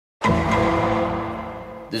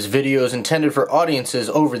This video is intended for audiences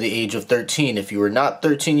over the age of 13. If you are not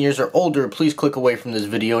 13 years or older, please click away from this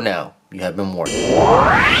video now. You have been warned.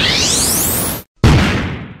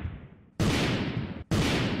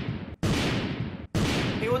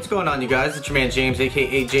 Hey, what's going on, you guys? It's your man James,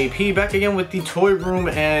 aka JP, back again with the Toy Room,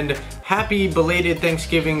 and happy belated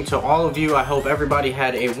Thanksgiving to all of you. I hope everybody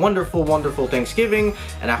had a wonderful, wonderful Thanksgiving,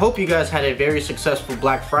 and I hope you guys had a very successful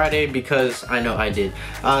Black Friday, because I know I did.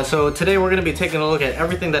 So today we're going to be taking a look at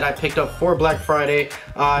everything that I picked up for Black Friday.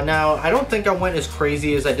 Now, I don't think I went as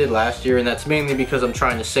crazy as I did last year, and that's mainly because I'm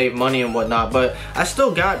trying to save money and whatnot, but I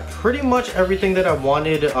still got pretty much everything that I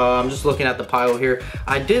wanted. I'm just looking at the pile here.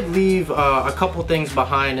 I did leave a couple things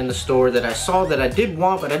behind in the store that I saw that I did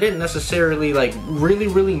want, but I didn't necessarily like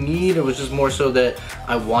really need. It was just more so that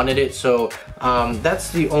I wanted it, so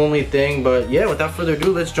that's the only thing. But yeah, without further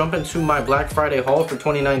ado, let's jump into my Black Friday haul for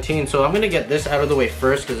 2019. So I'm gonna get this out of the way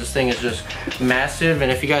first because this thing is just massive,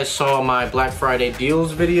 and if you guys saw my Black Friday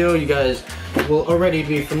deals video, you guys will already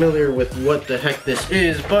be familiar with what the heck this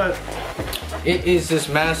is. But it is this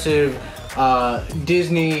massive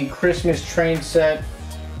Disney Christmas train set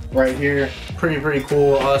right here. Pretty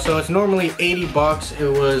cool. So it's normally 80 bucks.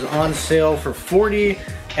 It was on sale for 40,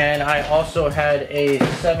 and I also had a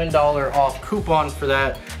 $7 off coupon for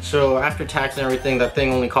that. So after tax and everything, that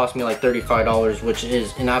thing only cost me like $35, which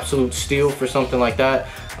is an absolute steal for something like that.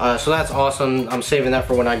 So that's awesome. I'm saving that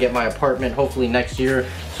for when I get my apartment, hopefully next year.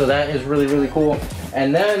 So that is really cool.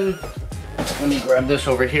 And then let me grab this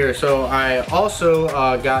over here. So I also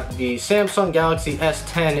got the Samsung Galaxy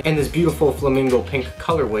S10 in this beautiful flamingo pink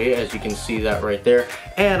colorway, as you can see that right there.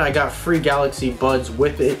 And I got free Galaxy Buds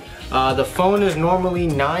with it. The phone is normally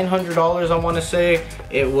 $900, I want to say.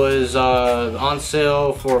 It was on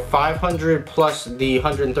sale for $500, plus the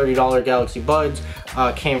 $130 Galaxy Buds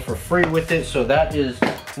came for free with it. So that is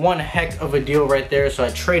one heck of a deal right there. So I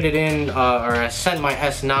traded in, or I sent my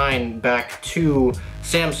S9 back to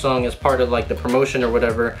Samsung as part of like the promotion or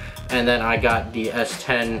whatever, and then I got the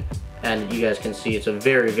S10, and you guys can see it's a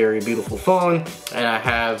very beautiful phone, and I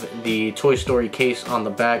have the Toy Story case on the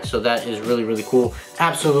back, so that is really cool.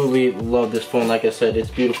 Absolutely love this phone. Like I said, it's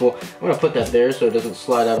beautiful. I'm gonna put that there so it doesn't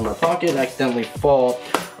slide out of my pocket and accidentally fall.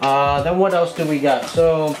 Then what else do we got?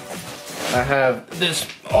 So I have this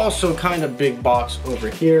also kind of big box over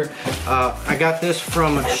here. I got this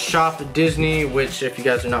from Shop Disney, which, if you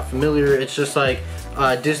guys are not familiar, it's just like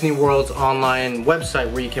Disney World's online website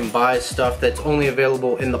where you can buy stuff that's only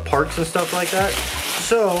available in the parks and stuff like that.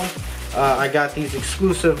 So I got these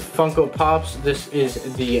exclusive Funko Pops. This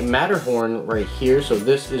is the Matterhorn right here, so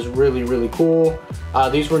this is really cool.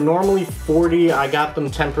 These were normally 40. I got them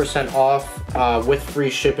 10% off with free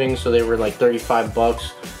shipping, so they were like 35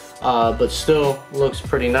 bucks. But still looks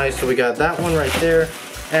pretty nice. So we got that one right there,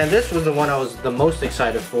 and this was the one I was the most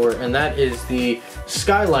excited for, and that is the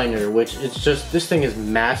Skyliner, which it's just, this thing is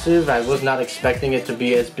massive. I was not expecting it to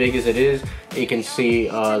be as big as it is. You can see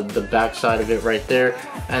the back side of it right there,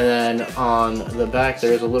 and then on the back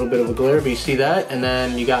there's a little bit of a glare, but you see that, and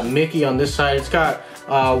then you got Mickey on this side. It's got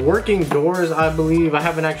working doors, I believe. I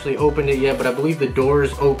haven't actually opened it yet, but I believe the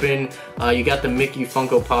doors open. You got the Mickey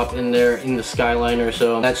Funko Pop in there in the Skyliner,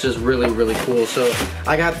 so that's just really cool. So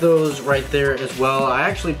I got those right there as well. I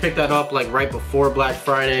actually picked that up like right before Black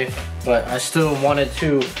Friday, but I still wanted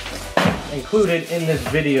to include it in this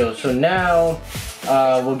video. So now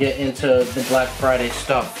we'll get into the Black Friday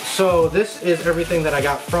stuff. So this is everything that I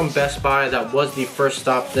got from Best Buy. That was the first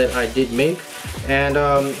stop that I did make. And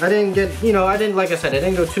I didn't get, like I said, I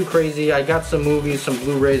didn't go too crazy. I got some movies, some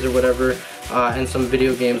Blu-rays or whatever, and some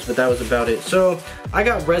video games, but that was about it. So I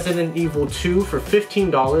got Resident Evil 2 for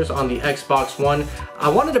 $15 on the Xbox One. I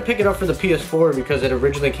wanted to pick it up for the PS4 because it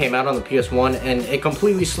originally came out on the PS1, and it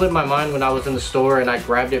completely slipped my mind when I was in the store and I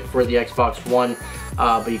grabbed it for the Xbox One.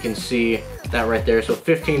 But you can see that right there. So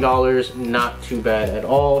 $15, not too bad at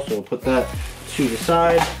all. So we'll put that to the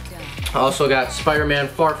side. I also got Spider-Man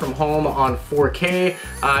Far From Home on 4K.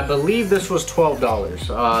 I believe this was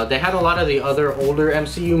 $12. They had a lot of the other older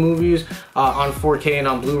MCU movies on 4K and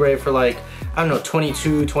on Blu-ray for like, I don't know,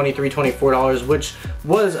 $22, $23, $24, which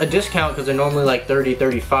was a discount because they're normally like $30,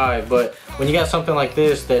 $35. But when you got something like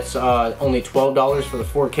this that's only $12 for the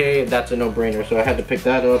 4K, that's a no-brainer. So I had to pick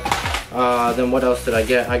that up. Then what else did I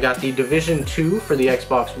get? I got the Division 2 for the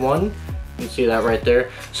Xbox One. You can see that right there.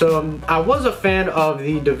 So I was a fan of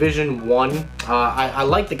the Division 1. I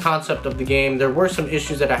like the concept of the game. There were some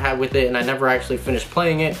issues that I had with it, and I never actually finished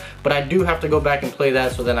playing it, but I do have to go back and play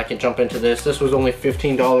that so then I can jump into this. This was only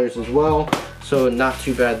 $15 as well. so not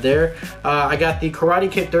too bad there. I got the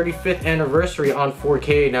Karate Kid 35th anniversary on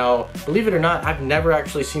 4K. Now, believe it or not, I've never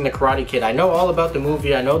actually seen the Karate Kid. I know all about the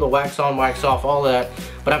movie, I know the wax on, wax off, all that,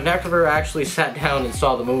 but I've never actually sat down and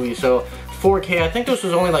saw the movie. So 4K, I think this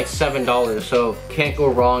was only like $7, so can't go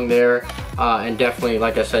wrong there. And definitely,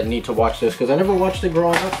 like I said, need to watch this because I never watched it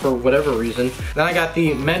growing up for whatever reason. Then I got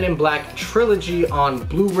the Men in Black trilogy on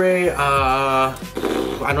Blu-ray. I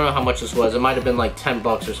don't know how much this was. It might have been like 10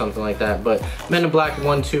 bucks or something like that. But Men in Black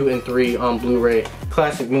 1, 2, and 3 on Blu-ray.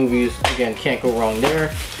 Classic movies. Again, can't go wrong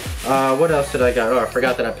there. What else did I got? Oh, I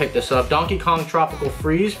forgot that I picked this up. Donkey Kong Tropical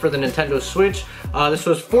Freeze for the Nintendo Switch. This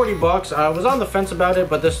was 40 bucks. I was on the fence about it,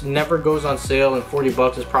 but this never goes on sale, and 40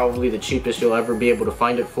 bucks is probably the cheapest you'll ever be able to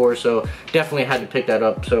find it for, so definitely had to pick that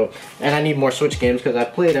up. So, and I need more Switch games because I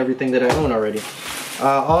played everything that I own already.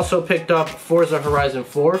 Also picked up Forza Horizon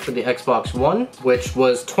 4 for the Xbox One, which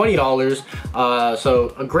was $20.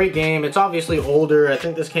 So a great game. It's obviously older. I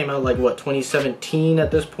think this came out like, what, 2017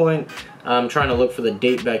 at this point? I'm trying to look for the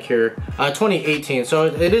date back here. 2018, so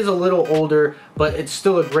it is a little older, but it's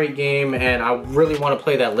still a great game, and I really want to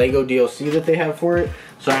play that Lego DLC that they have for it,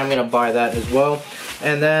 so I'm going to buy that as well.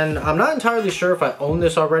 And then, I'm not entirely sure if I own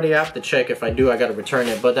this already. I have to check. If I do, I got to return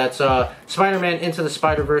it. But that's Spider-Man Into the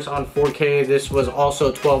Spider-Verse on 4K. This was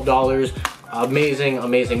also $12. Amazing,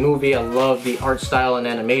 amazing movie. I love the art style and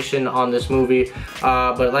animation on this movie.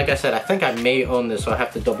 But like I said, I think I may own this, so I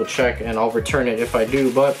have to double check, and I'll return it if I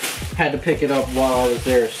do. But had to pick it up while I was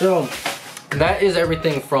there. So that is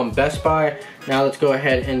everything from Best Buy. Now let's go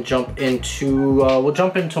ahead and jump into, we'll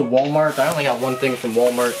jump into Walmart. I only got one thing from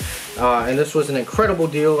Walmart, and this was an incredible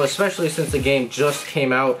deal, especially since the game just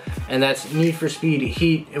came out, and that's Need for Speed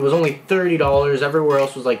Heat. It was only $30. Everywhere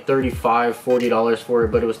else was like $35, $40 for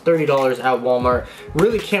it, but it was $30 at Walmart.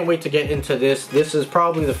 Really can't wait to get into this. This is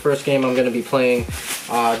probably the first game I'm going to be playing.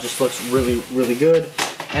 Just looks really, really good.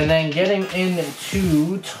 And then getting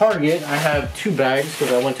into Target, I have two bags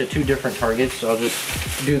because I went to two different Targets, so I'll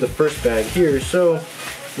just do the first bag here. So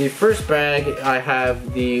the first bag, I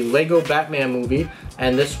have the Lego Batman movie,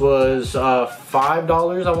 and this was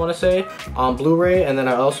 $5, I want to say, on Blu-ray. And then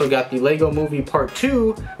I also got the Lego Movie Part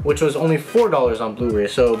 2, which was only $4 on Blu-ray.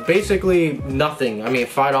 So basically nothing. I mean,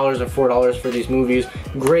 $5 and $4 for these movies.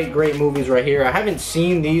 Great, great movies right here. I haven't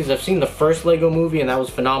seen these. I've seen the first Lego movie, and that was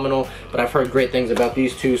phenomenal, but I've heard great things about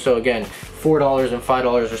these two. So again, $4 and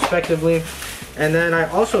 $5 respectively. And then I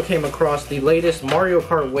also came across the latest Mario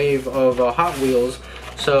Kart wave of Hot Wheels.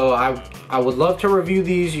 So I would love to review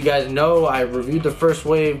these. You guys know I reviewed the first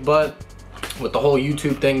wave, but with the whole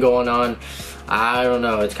YouTube thing going on, I don't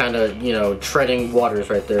know, it's kind of, you know, treading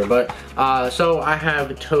waters right there. But so I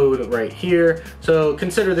have Toad right here, so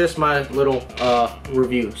consider this my little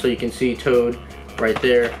review. So you can see Toad right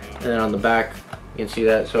there, and then on the back you can see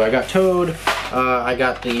that. So I got Toad, I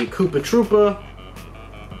got the Koopa Troopa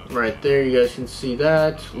right there, you guys can see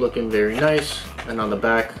that, looking very nice. And on the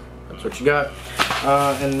back, that's what you got.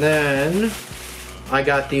 And then I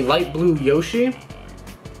got the light blue Yoshi,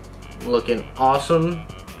 looking awesome.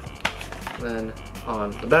 Then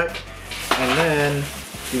on the back, and then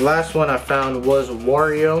the last one I found was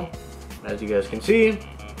Wario, as you guys can see.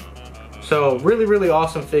 So really, really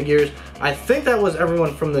awesome figures. I think that was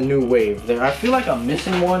everyone from the new wave there. I feel like I'm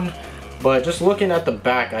missing one, but just looking at the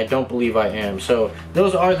back, I don't believe I am. So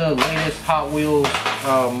those are the latest Hot Wheels,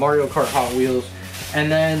 Mario Kart Hot Wheels. And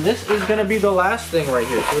then this is gonna be the last thing right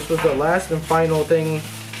here. So this was the last and final thing,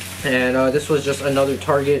 and this was just another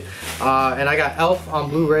Target. And I got Elf on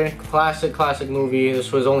Blu-ray, classic movie.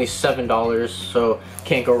 This was only $7, so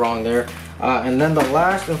can't go wrong there. And then the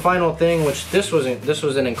last and final thing, which this was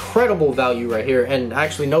an incredible value right here, and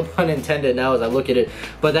actually no pun intended now as I look at it,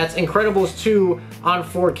 but that's Incredibles 2 on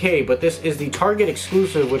 4K. But this is the Target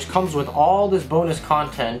exclusive, which comes with all this bonus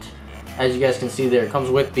content. As you guys can see there, it comes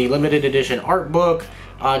with the limited edition art book,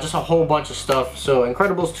 just a whole bunch of stuff. So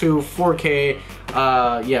Incredibles 2 4K,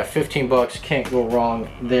 yeah, 15 bucks, can't go wrong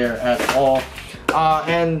there at all.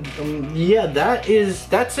 Yeah,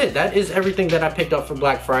 that's it. That is everything that I picked up for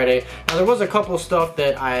Black Friday. Now there was a couple stuff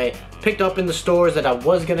that I picked up in the stores that I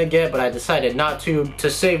was gonna get, but I decided not to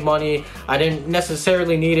save money. I didn't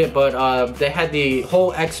necessarily need it, but they had the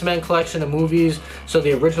whole X-Men collection of movies, so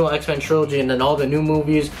the original X-Men trilogy and then all the new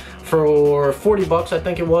movies. for 40 bucks, I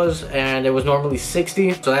think it was, and it was normally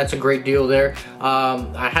 60, so that's a great deal there.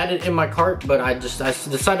 I had it in my cart, but I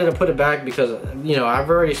decided to put it back because, you know, I've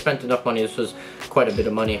already spent enough money. This was quite a bit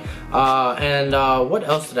of money. What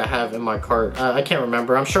else did I have in my cart? I can't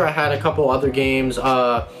remember. I'm sure I had a couple other games.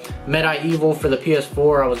 Medieval for the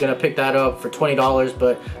PS4, I was gonna pick that up for $20,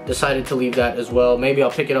 but decided to leave that as well. Maybe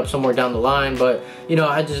I'll pick it up somewhere down the line, but you know,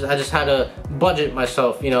 I just had to budget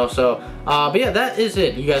myself, you know. So but yeah, that is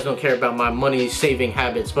it. You guys don't care about my money saving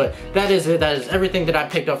habits, but that is it. That is everything that I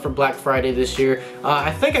picked up for Black Friday this year.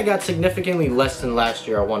 I think I got significantly less than last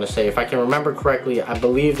year, I want to say. If I can remember correctly, I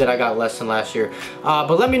believe that I got less than last year.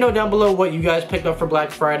 But let me know down below what you guys picked up for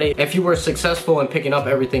Black Friday, if you were successful in picking up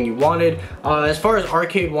everything you wanted. As far as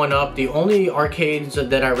arcade one up, the only arcades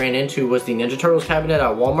that I ran into was the Ninja Turtles cabinet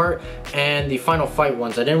at Walmart and the Final Fight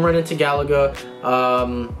ones. I didn't run into Galaga.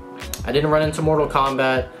 I didn't run into Mortal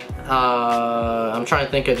Kombat. I'm trying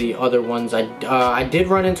to think of the other ones. I did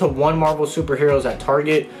run into one Marvel Superheroes at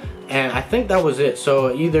Target, and I think that was it.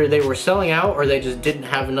 So either they were selling out or they just didn't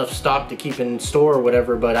have enough stock to keep in store or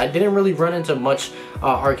whatever. But I didn't really run into much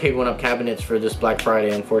arcade one-up cabinets for this Black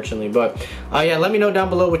Friday, unfortunately. But yeah, let me know down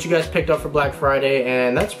below what you guys picked up for Black Friday,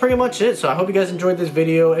 and that's pretty much it. So I hope you guys enjoyed this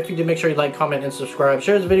video. If you did, make sure you like, comment, and subscribe.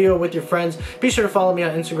 Share this video with your friends. Be sure to follow me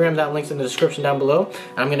on Instagram. That link's in the description down below.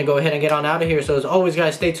 And I'm gonna go ahead and get on out of here. So as always,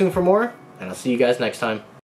 guys, stay tuned for more, and I'll see you guys next time.